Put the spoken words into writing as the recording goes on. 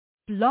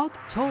Blog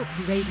Talk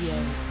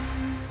Radio.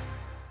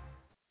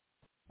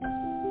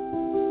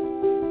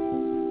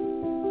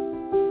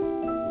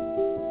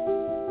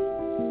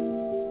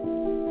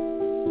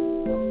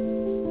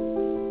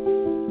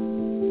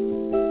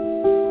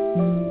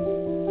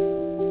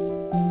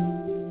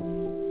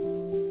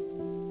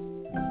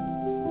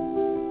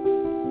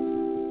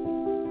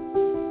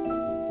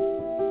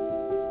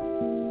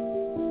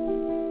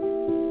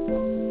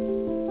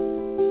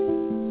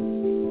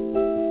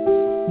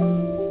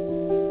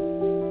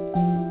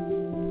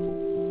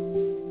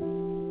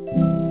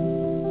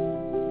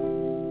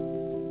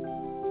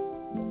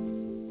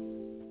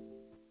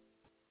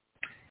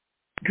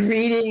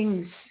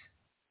 Greetings,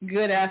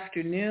 good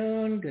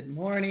afternoon, good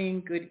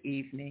morning, good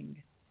evening.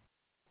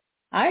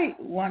 I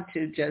want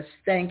to just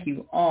thank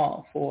you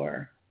all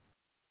for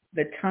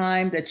the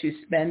time that you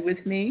spend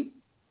with me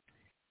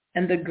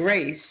and the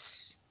grace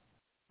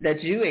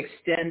that you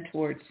extend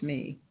towards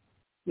me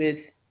with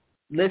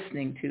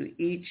listening to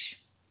each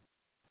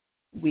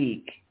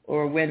week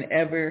or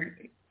whenever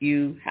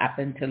you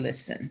happen to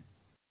listen.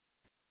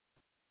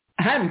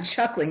 I'm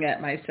chuckling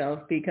at myself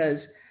because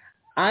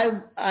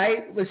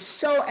I was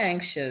so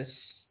anxious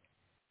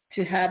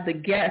to have the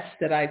guests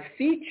that I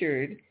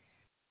featured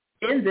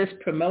in this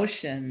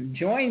promotion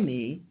join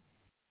me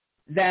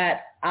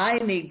that I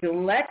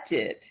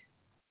neglected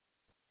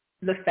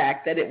the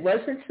fact that it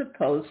wasn't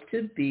supposed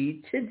to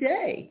be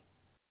today.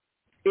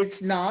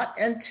 It's not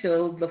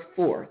until the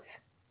 4th,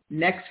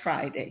 next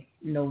Friday,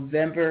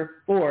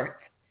 November 4th,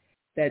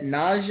 that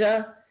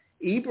Naja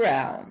E.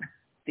 Brown,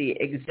 the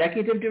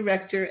executive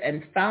director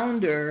and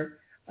founder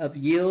of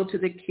Yield to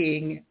the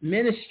King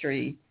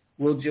Ministry,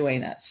 will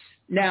join us.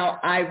 Now,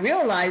 I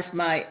realized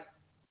my,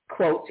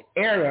 quote,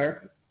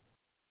 error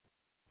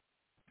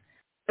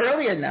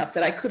early enough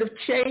that I could have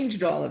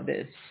changed all of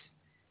this.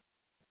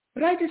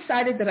 But I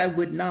decided that I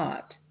would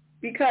not,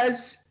 because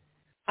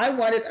I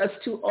wanted us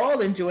to all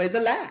enjoy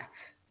the laugh,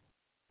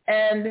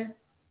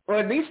 or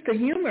at least the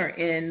humor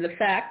in the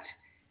fact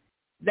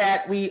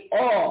that we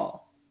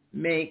all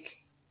make,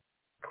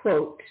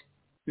 quote,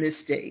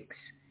 mistakes.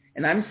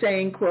 And I'm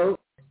saying, quote,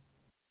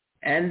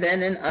 and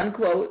then an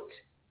unquote,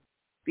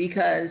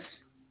 because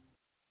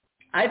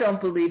I don't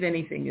believe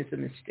anything is a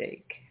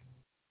mistake.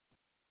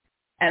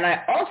 And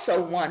I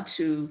also want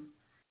to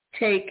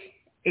take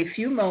a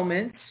few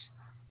moments,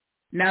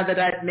 now that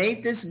I've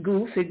made this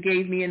goof, it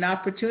gave me an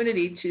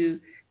opportunity to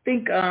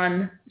think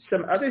on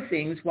some other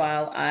things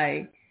while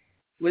I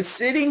was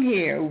sitting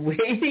here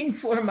waiting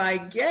for my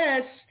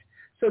guest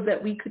so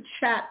that we could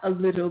chat a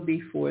little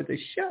before the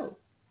show.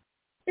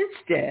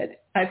 Instead,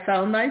 I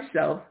found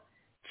myself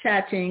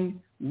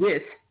chatting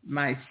with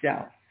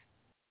myself.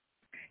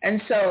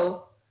 And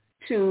so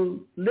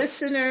to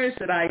listeners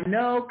that I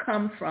know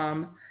come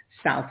from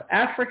South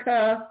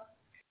Africa,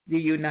 the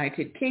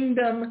United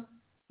Kingdom,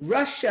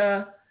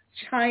 Russia,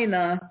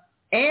 China,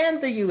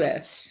 and the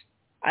U.S.,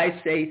 I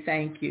say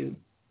thank you.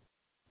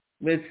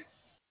 With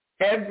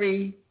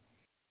every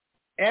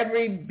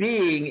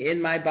being in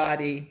my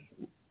body,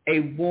 a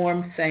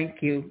warm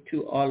thank you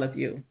to all of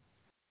you.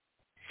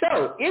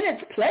 So in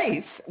its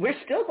place, we're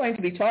still going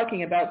to be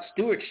talking about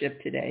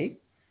stewardship today.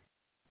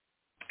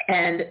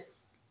 And,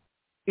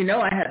 you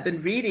know, I have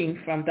been reading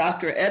from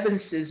Dr.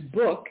 Evans's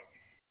book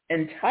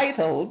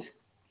entitled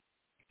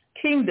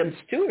Kingdom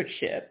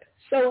Stewardship.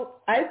 So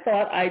I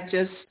thought I'd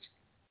just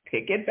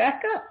pick it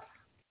back up.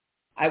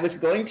 I was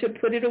going to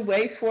put it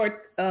away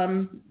for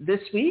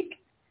this week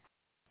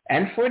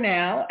and for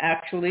now,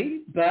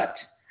 actually, but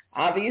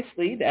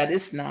obviously that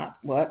is not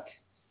what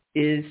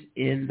is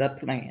in the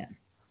plan.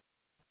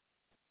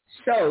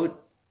 So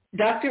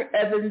Dr.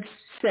 Evans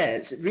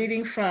says,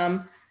 reading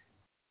from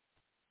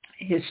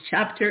his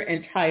chapter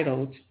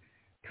entitled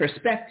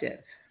Perspective.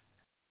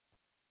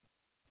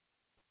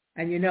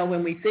 And you know,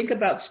 when we think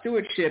about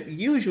stewardship,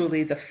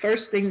 usually the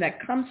first thing that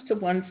comes to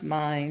one's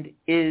mind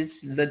is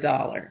the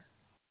dollar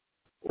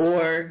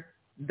or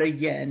the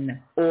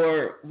yen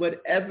or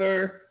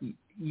whatever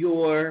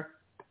your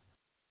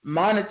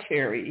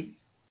monetary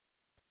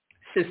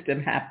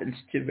system happens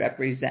to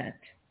represent.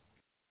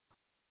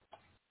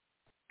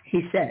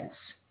 He says,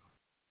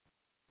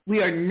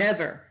 we are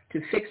never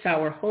to fix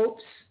our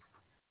hopes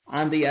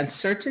on the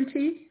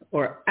uncertainty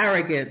or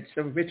arrogance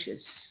of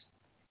riches.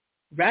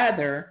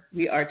 Rather,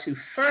 we are to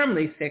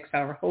firmly fix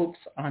our hopes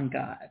on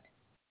God.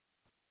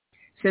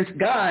 Since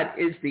God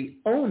is the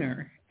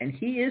owner and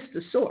he is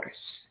the source,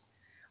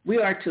 we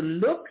are to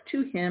look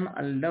to him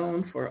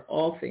alone for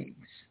all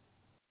things.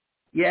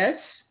 Yes,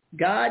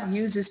 God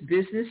uses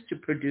business to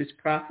produce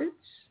profits.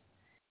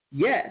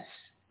 Yes,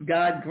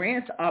 God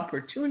grants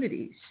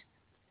opportunities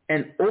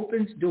and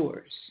opens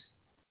doors.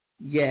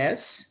 Yes,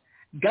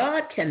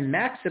 God can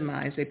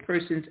maximize a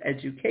person's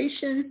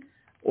education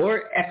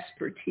or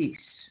expertise.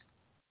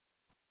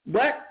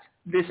 What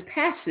this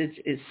passage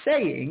is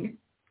saying,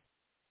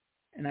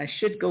 and I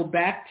should go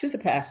back to the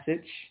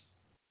passage,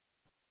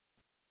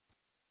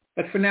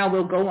 but for now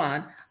we'll go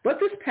on. What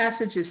this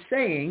passage is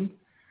saying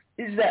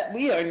is that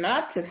we are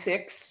not to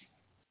fix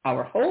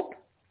our hope,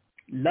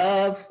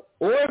 love,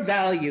 or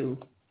value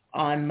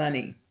on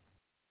money.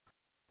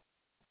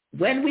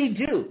 When we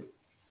do,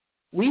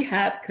 we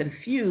have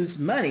confused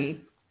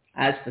money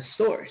as the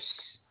source,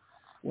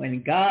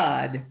 when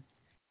God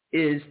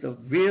is the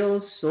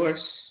real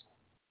source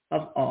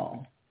of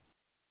all.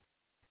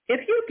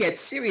 If you get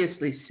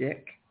seriously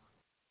sick,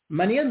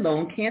 money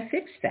alone can't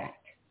fix that.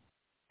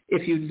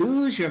 If you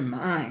lose your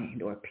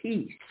mind or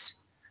peace,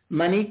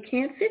 money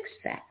can't fix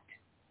that.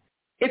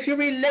 If your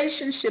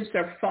relationships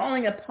are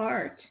falling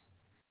apart,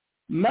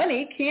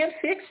 money can't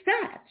fix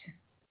that.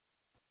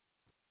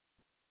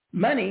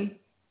 Money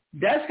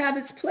does have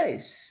its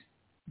place,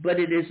 but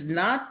it is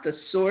not the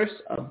source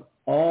of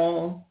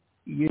all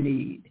you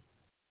need.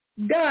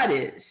 God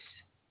is.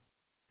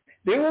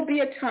 There will be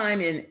a time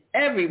in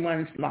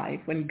everyone's life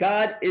when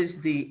God is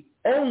the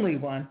only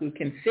one who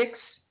can fix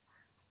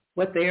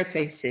what they are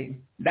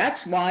facing. That's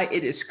why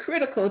it is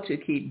critical to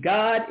keep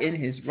God in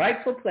his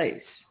rightful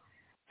place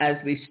as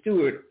we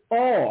steward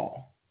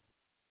all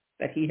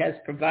that he has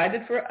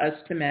provided for us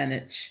to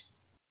manage.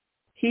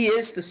 He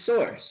is the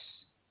source.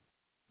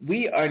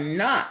 We are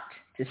not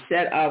to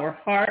set our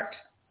heart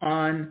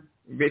on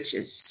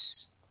riches.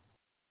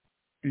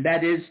 And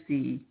that is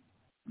the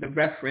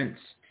referenced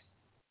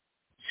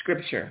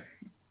scripture.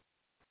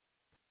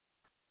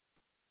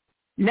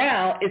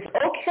 Now, it's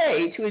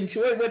okay to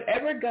enjoy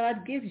whatever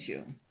God gives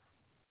you.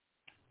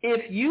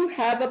 If you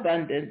have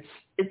abundance,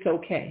 it's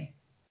okay.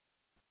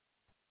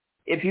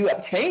 If you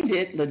obtained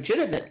it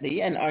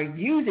legitimately and are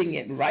using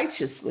it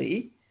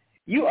righteously,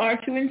 you are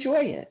to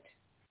enjoy it.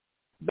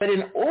 But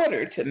in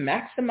order to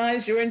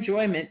maximize your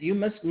enjoyment, you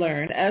must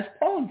learn, as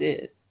Paul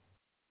did,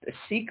 the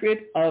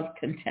secret of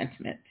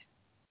contentment.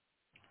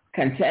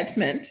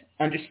 Contentment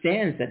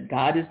understands that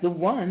God is the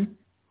one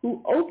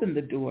who opened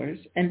the doors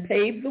and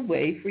paved the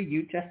way for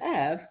you to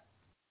have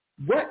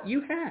what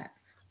you have.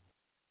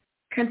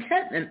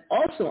 Contentment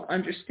also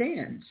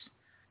understands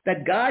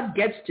that God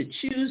gets to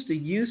choose the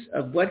use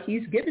of what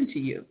he's given to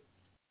you.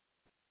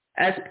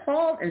 As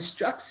Paul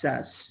instructs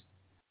us,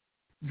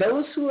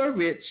 those who are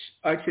rich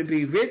are to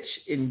be rich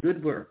in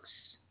good works.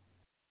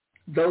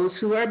 Those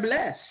who are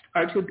blessed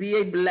are to be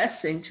a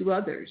blessing to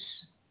others.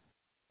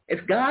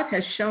 If God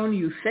has shown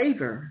you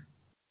favor,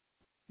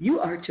 you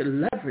are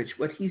to leverage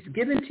what he's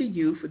given to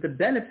you for the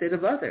benefit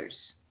of others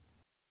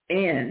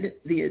and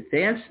the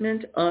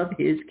advancement of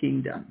his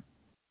kingdom.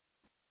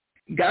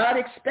 God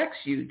expects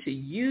you to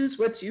use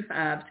what you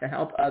have to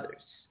help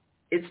others.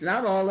 It's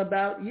not all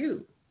about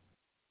you.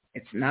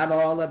 It's not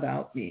all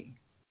about me.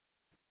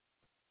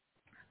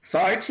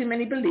 Far too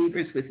many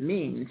believers with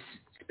means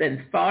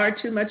spend far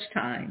too much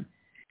time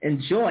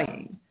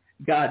enjoying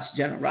God's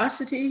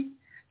generosity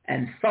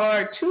and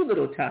far too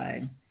little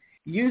time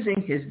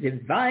using his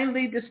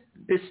divinely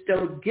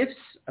bestowed gifts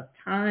of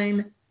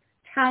time,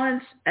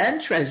 talents,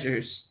 and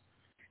treasures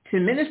to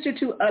minister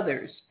to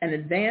others and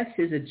advance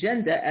his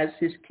agenda as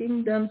his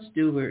kingdom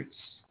stewards.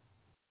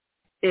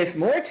 If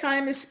more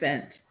time is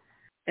spent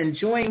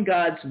enjoying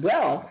God's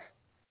wealth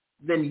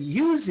than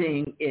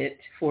using it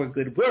for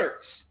good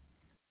works,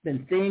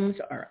 then things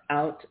are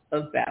out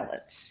of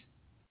balance.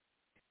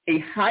 A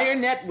higher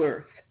net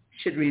worth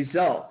should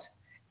result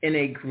in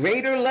a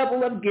greater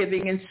level of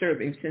giving and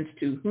serving, since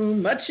to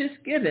whom much is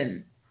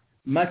given,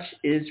 much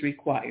is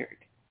required.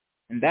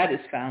 And that is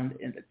found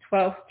in the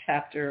 12th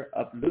chapter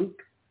of Luke,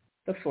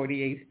 the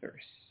 48th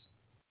verse.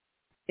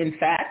 In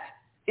fact,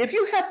 if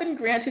you have been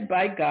granted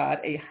by God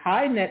a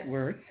high net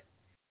worth,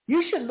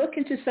 you should look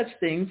into such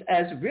things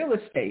as real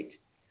estate,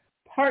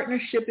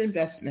 partnership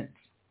investments,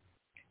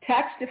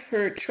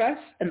 tax-deferred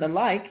trusts, and the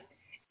like,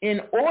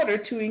 in order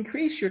to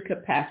increase your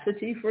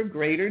capacity for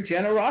greater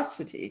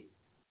generosity.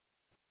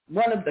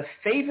 One of the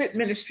favorite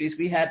ministries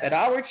we have at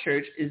our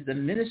church is the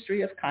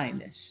ministry of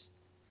kindness.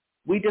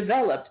 We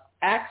developed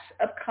acts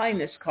of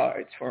kindness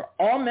cards for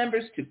all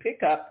members to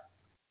pick up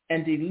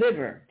and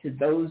deliver to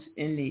those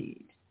in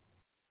need.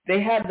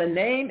 They have the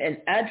name and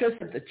address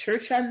of the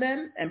church on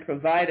them and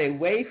provide a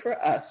way for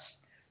us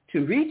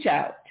to reach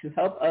out to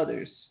help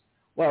others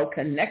while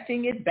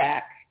connecting it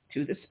back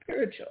to the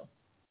spiritual.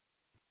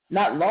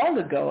 Not long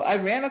ago, I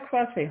ran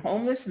across a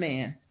homeless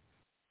man,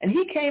 and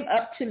he came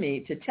up to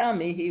me to tell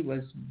me he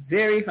was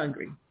very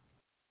hungry.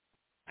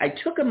 I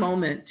took a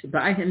moment to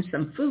buy him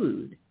some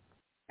food,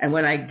 and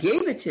when I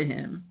gave it to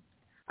him,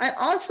 I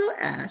also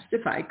asked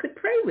if I could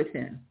pray with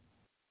him.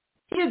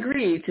 He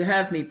agreed to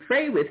have me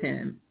pray with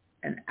him,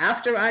 and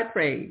after I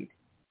prayed,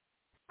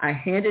 I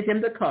handed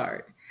him the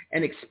card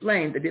and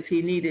explained that if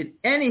he needed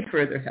any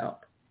further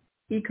help,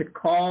 he could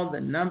call the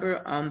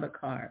number on the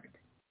card.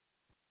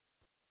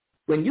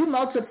 When you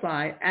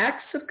multiply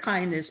acts of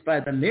kindness by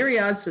the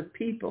myriads of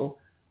people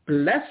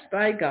blessed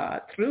by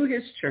God through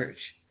his church,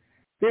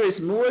 there is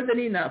more than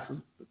enough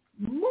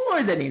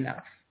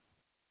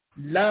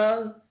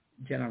love,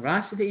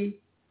 generosity,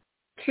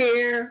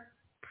 care,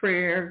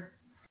 prayer,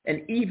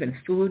 and even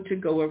food to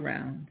go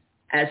around.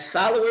 As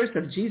followers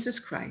of Jesus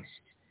Christ,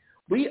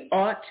 we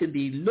ought to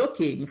be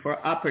looking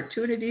for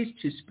opportunities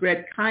to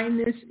spread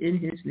kindness in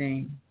his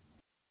name.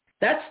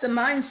 That's the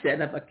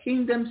mindset of a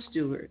kingdom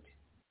steward.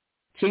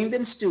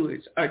 kingdom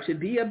stewards, are to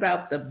be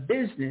about the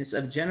business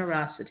of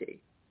generosity.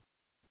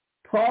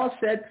 Paul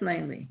said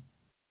plainly,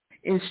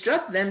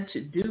 instruct them to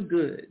do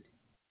good,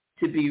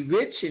 to be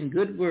rich in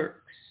good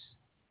works,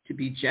 to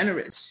be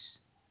generous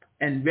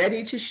and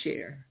ready to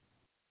share,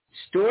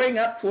 storing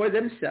up for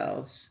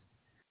themselves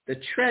the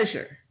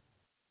treasure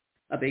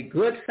of a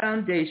good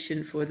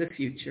foundation for the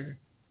future,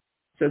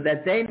 so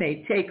that they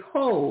may take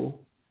hold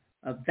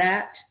of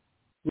that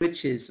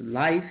which is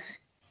life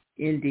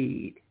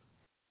indeed.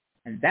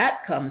 And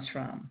that comes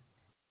from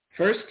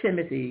 1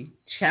 Timothy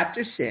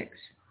chapter 6,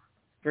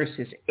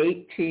 verses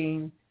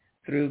 18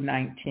 through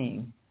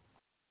 19.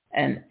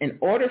 And in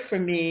order for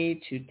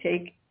me to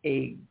take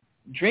a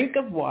drink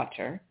of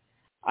water,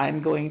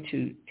 I'm going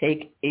to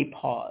take a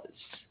pause.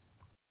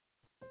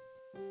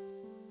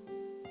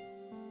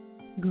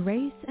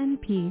 Grace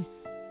and peace,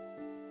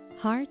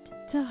 heart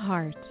to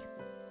heart,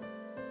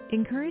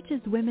 encourages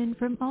women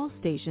from all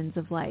stations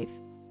of life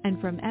and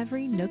from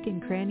every nook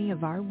and cranny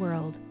of our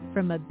world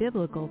from a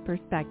biblical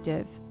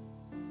perspective.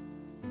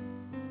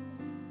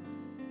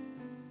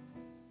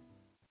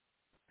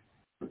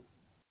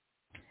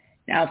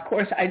 Now, of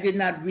course, I did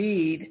not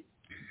read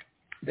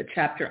the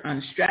chapter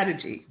on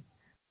strategy,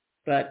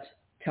 but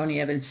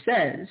Tony Evans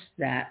says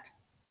that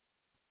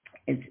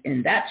it's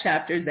in that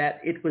chapter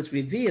that it was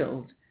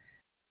revealed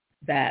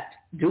that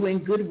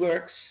doing good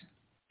works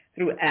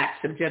through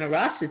acts of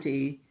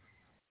generosity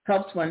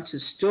helps one to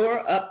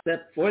store up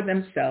for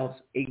themselves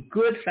a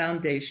good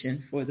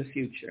foundation for the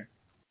future.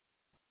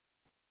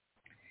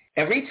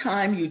 Every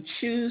time you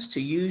choose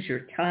to use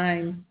your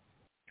time,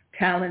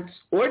 talents,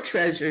 or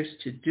treasures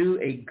to do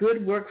a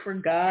good work for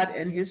God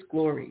and his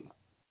glory,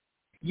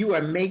 you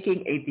are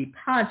making a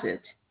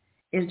deposit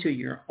into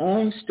your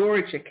own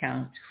storage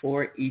account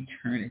for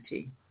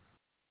eternity.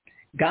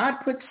 God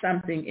put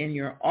something in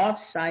your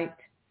off-site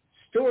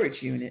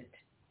storage unit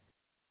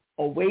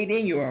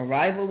awaiting your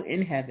arrival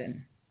in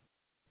heaven.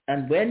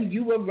 And when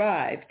you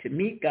arrive to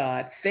meet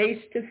God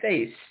face to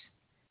face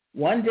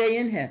one day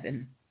in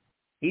heaven,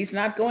 he's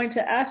not going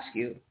to ask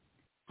you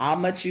how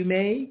much you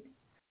made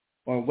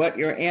or what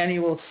your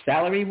annual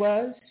salary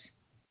was.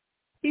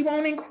 He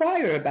won't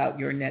inquire about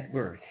your net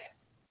worth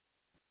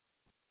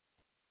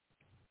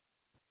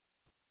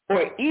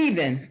or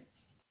even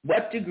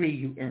what degree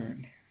you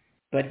earned.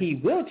 But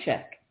he will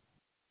check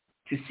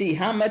to see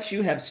how much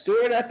you have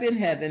stored up in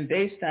heaven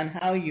based on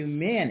how you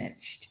managed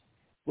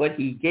what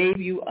he gave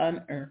you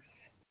on earth.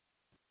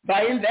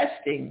 By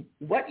investing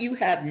what you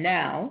have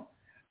now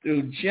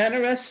through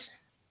generous,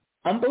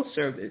 humble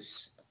service,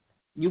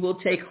 you will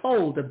take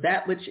hold of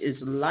that which is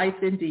life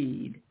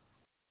indeed.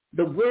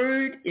 The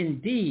word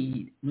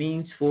indeed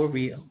means for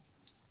real.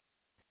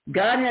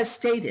 God has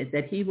stated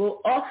that he will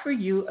offer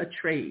you a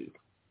trade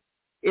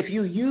if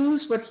you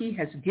use what he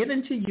has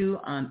given to you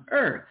on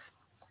earth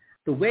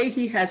the way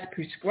he has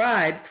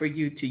prescribed for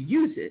you to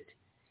use it,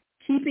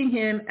 keeping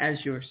him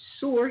as your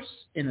source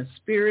in a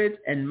spirit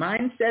and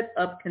mindset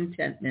of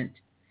contentment.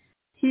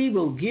 He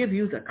will give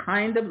you the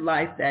kind of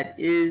life that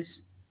is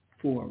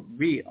for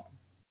real.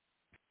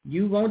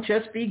 You won't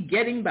just be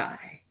getting by.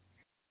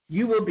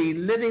 You will be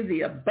living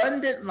the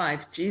abundant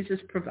life Jesus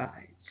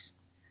provides.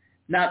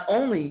 Not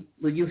only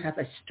will you have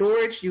a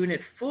storage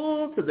unit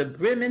full to the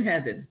brim in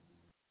heaven,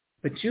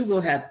 but you will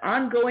have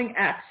ongoing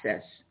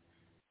access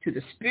to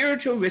the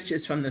spiritual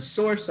riches from the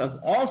source of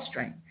all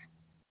strength,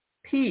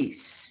 peace,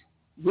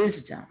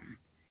 wisdom,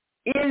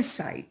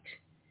 insight,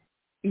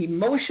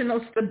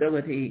 emotional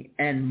stability,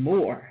 and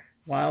more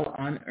while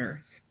on earth.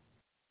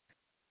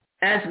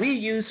 As we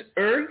use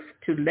earth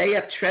to lay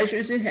up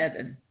treasures in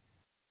heaven,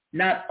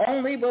 not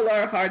only will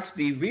our hearts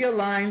be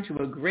realigned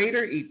to a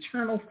greater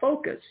eternal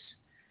focus,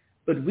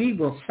 but we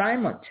will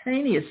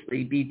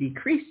simultaneously be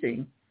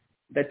decreasing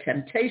the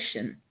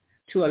temptation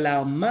to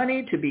allow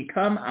money to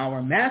become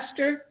our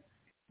master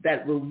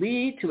that will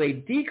lead to a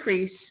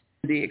decrease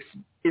in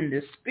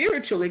the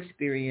spiritual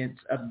experience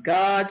of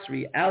God's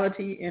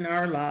reality in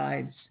our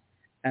lives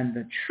and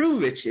the true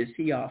riches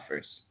he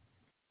offers,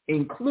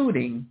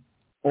 including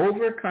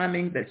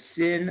overcoming the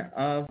sin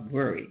of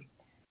worry.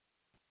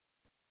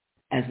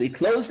 As we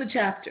close the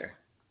chapter,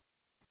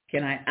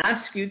 can I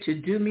ask you to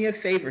do me a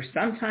favor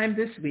sometime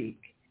this week?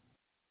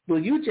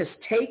 Will you just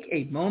take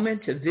a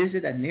moment to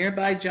visit a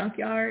nearby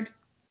junkyard?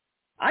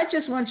 I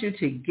just want you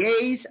to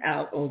gaze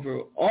out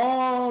over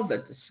all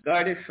the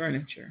discarded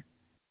furniture,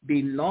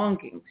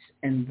 belongings,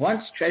 and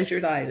once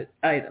treasured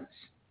items.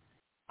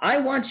 I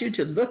want you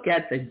to look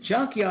at the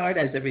junkyard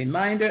as a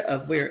reminder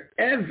of where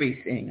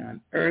everything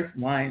on earth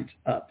winds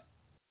up.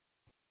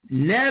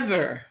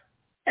 Never,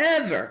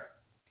 ever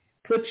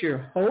put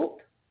your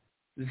hope,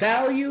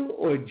 value,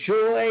 or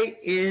joy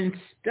in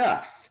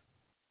stuff.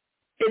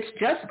 It's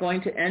just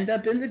going to end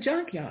up in the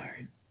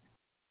junkyard.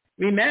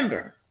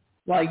 Remember,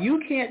 while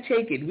you can't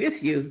take it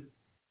with you,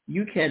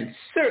 you can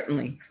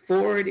certainly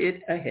forward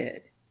it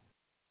ahead.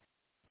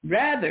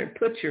 Rather,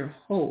 put your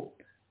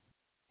hope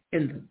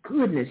in the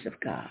goodness of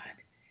God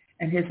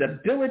and his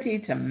ability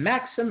to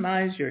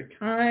maximize your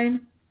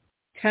time,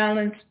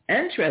 talents,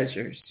 and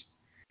treasures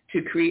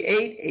to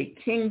create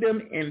a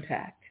kingdom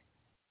impact.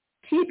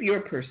 Keep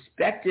your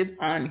perspective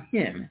on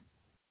him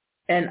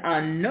and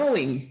on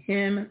knowing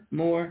him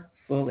more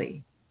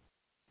fully.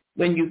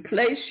 When you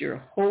place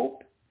your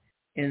hope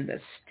in the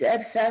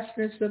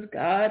steadfastness of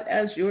God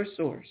as your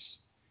source,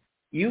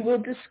 you will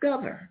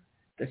discover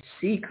the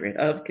secret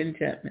of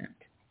contentment,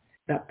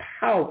 the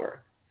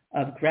power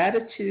of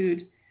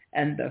gratitude,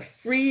 and the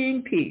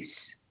freeing peace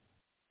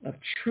of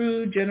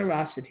true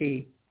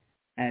generosity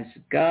as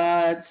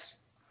God's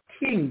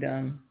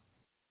kingdom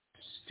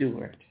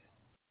steward.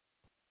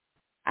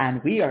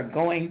 And we are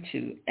going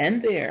to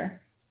end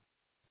there.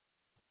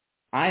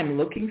 I'm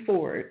looking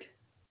forward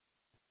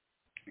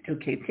to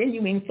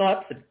continuing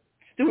thoughts of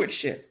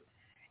stewardship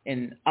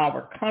in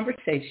our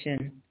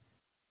conversation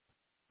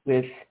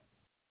with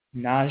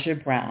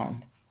Naja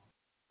Brown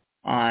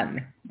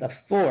on the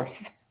 4th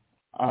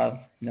of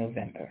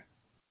November.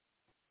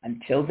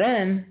 Until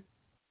then,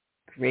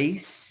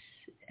 grace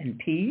and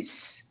peace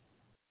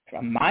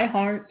from my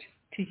heart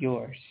to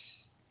yours.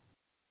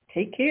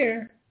 Take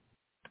care.